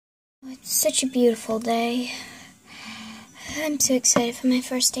It's such a beautiful day. I'm so excited for my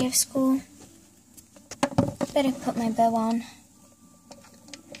first day of school. Better put my bow on.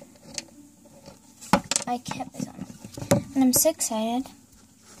 I kept this on. And I'm so excited.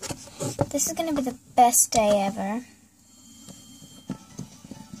 This is going to be the best day ever.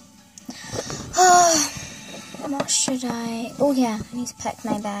 Oh, what should I... Oh yeah, I need to pack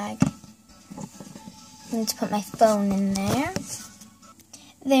my bag. I need to put my phone in there.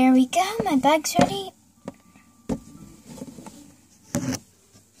 There we go, my bag's ready.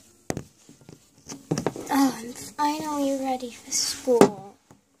 Oh, I'm finally ready for school.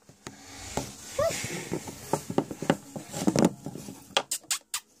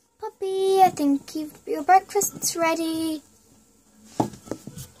 Puppy, I think your breakfast's ready.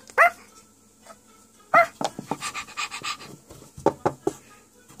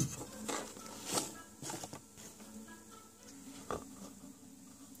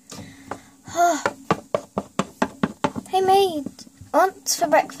 Hey maid, what's for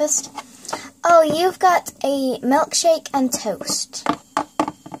breakfast? Oh, you've got a milkshake and toast.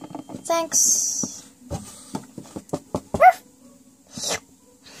 Thanks.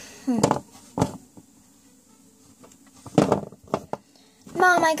 Mom,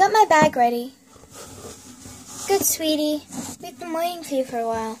 I got my bag ready. Good, sweetie. We've been waiting for you for a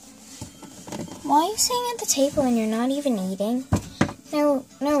while. Why are you sitting at the table when you're not even eating? No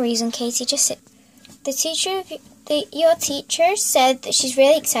reason, Katie. Just sit. Your teacher said that she's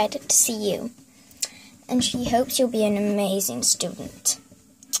really excited to see you, and she hopes you'll be an amazing student.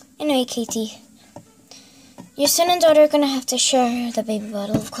 Anyway, Katie, your son and daughter are going to have to share the baby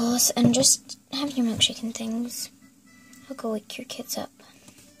bottle, of course, and just have your milkshake and things. I'll go wake your kids up.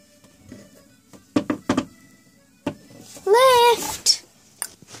 Lift!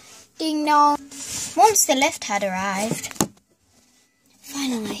 Ding dong. Once the lift had arrived,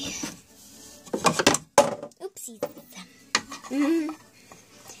 finally. Oopsies. In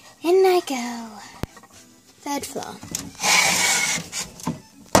I go. Third floor.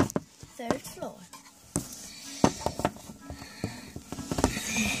 Third floor.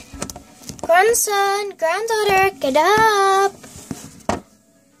 Grandson, granddaughter, get up.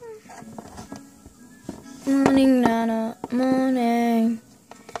 Morning, Nana. Morning.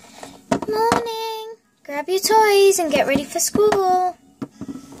 Morning. Grab your toys and get ready for school.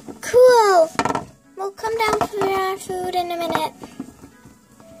 Cool. We'll come down for our food in a minute.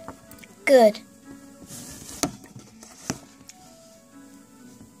 Good.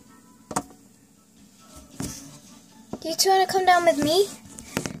 Do you two want to come down with me?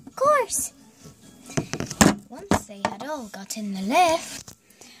 Of course. Once they had all got in the lift.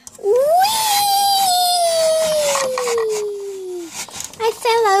 Whee! I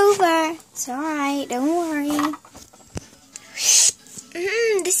fell over. It's alright, don't worry.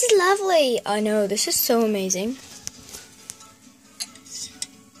 This is lovely. I know, this is so amazing.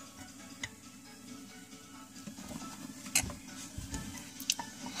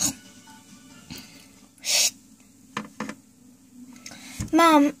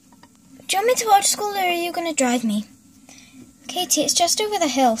 Mom, do you want me to watch school or are you going to drive me? Katie, it's just over the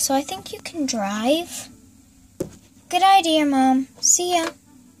hill, so I think you can drive. Good idea, Mom. See ya.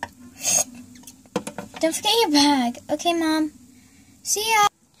 Don't forget your bag. Okay, Mom. See ya.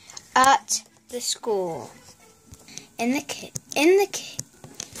 At the school. In the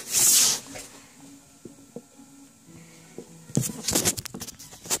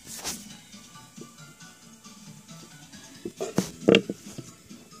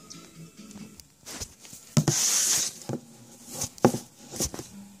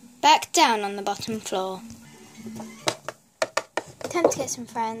Back down on the bottom floor. Time to get some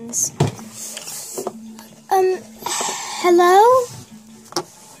friends. Hello?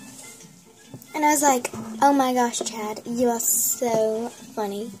 And I was like, oh my gosh, Chad, you are so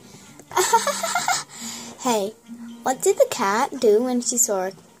funny. Hey, what did the cat do when she saw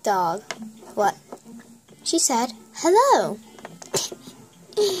a dog? What? She said, hello.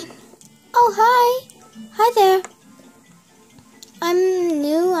 Oh, hi. Hi there. I'm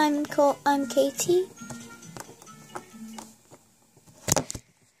new. I'm Katie.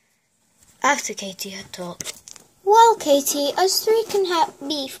 After Katie had talked. Well, Katie, us three can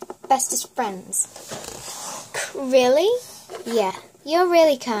be bestest friends. Really? Yeah, you're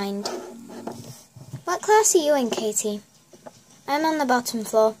really kind. What class are you in, Katie? I'm on the bottom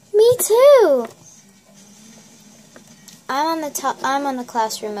floor. Me too. I'm on the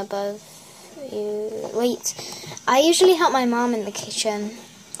classroom above you. Wait, I usually help my mom in the kitchen.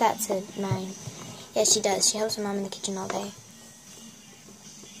 That's mine. Yeah, she does. She helps her mom in the kitchen all day.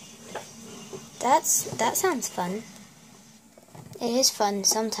 That sounds fun. It is fun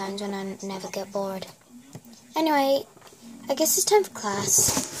sometimes when I never get bored. Anyway, I guess it's time for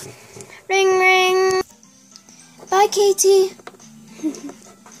class. Ring, ring. Bye, Katie.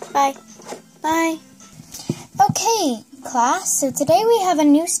 Bye. Bye. Okay, class. So today we have a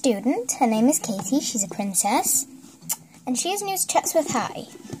new student. Her name is Katie. She's a princess. And she is new to Chatsworth High.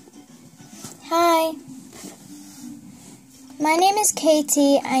 Hi. My name is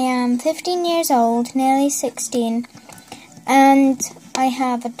Katie. I am 15 years old, nearly 16. And I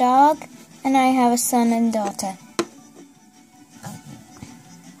have a dog, and I have a son and daughter.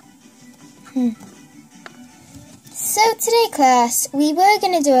 So today, class, we were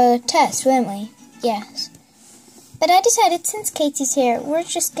going to do a test, weren't we? Yes. But I decided since Katie's here, we're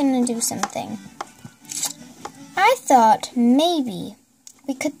just going to do something. I thought maybe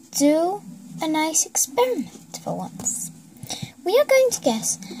we could do a nice experiment for once. We are going to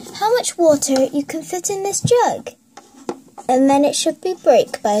guess how much water you can fit in this jug. And then it should be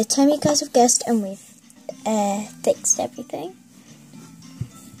break by the time you guys have guessed and we've fixed everything.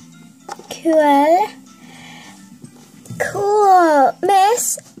 Cool. Cool.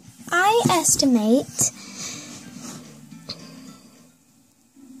 Miss, I estimate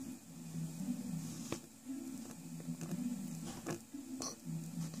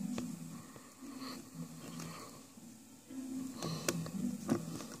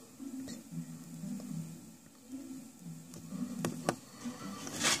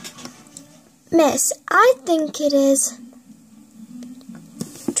Miss, I think it is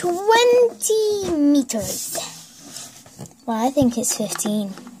 20 meters. Well, I think it's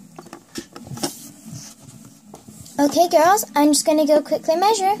 15. Okay, girls, I'm just going to go quickly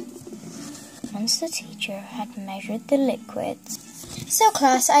measure. Once the teacher had measured the liquids. So,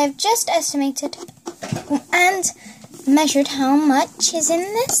 class, I have just estimated and measured how much is in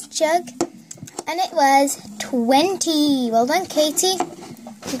this jug. And it was 20. Well done, Katie.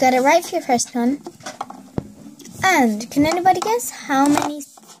 You got it right for your first one. And can anybody guess how many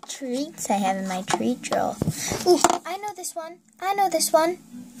treats I have in my treat drawer? Ooh, I know this one. I know this one.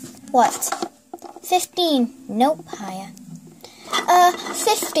 What? 15. Nope, higher.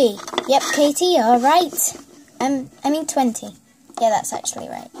 50. Yep, Katie, you're right. I mean 20. Yeah, that's actually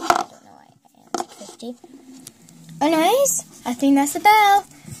right. I don't know why I answered 50. Anyways, I think that's the bell.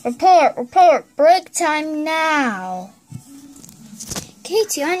 Report. Break time now.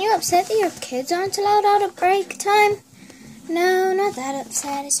 Katie, aren't you upset that your kids aren't allowed out at break time? No, not that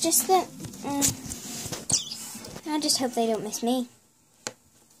upset. It's just that I just hope they don't miss me.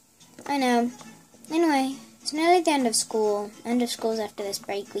 I know. Anyway, it's nearly the end of school. End of school's after this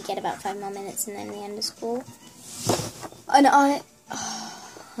break. We get about 5 more minutes and then the end of school. And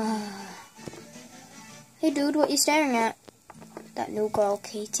hey dude, what you staring at? That new girl,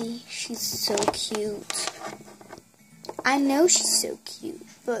 Katie. She's so cute. I know she's so cute,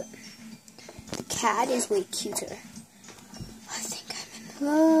 but the cat is way cuter. I think I'm in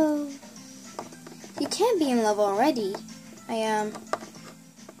love. You can't be in love already. I am.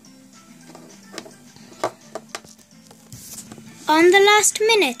 On the last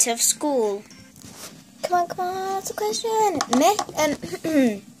minute of school. Come on, what's the question?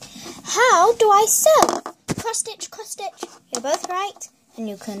 How do I sew? Cross stitch. You're both right, and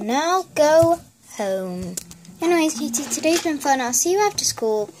you can now go home. Anyways, Katie, today's been fun. I'll see you after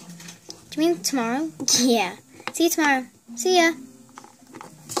school. Do you mean tomorrow? Yeah. See you tomorrow. See ya.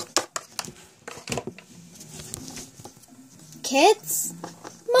 Kids?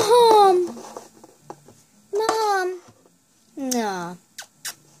 Mom! No.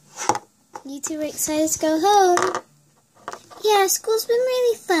 You two are excited to go home? Yeah, school's been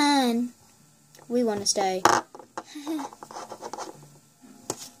really fun. We want to stay.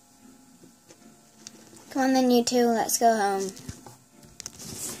 Come on then, you two, let's go home.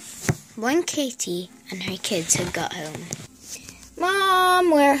 When Katie and her kids had got home.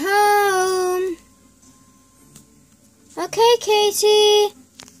 Mom, we're home. Okay, Katie.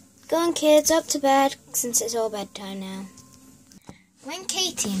 Go on, kids, up to bed, since it's all bedtime now. When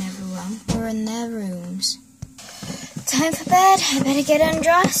Katie and everyone were in their rooms. Time for bed. I better get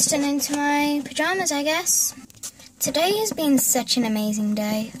undressed and into my pajamas, I guess. Today has been such an amazing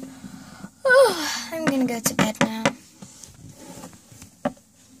day. Oh, I'm gonna go to bed now. I'm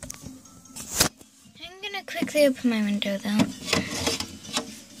gonna quickly open my window though.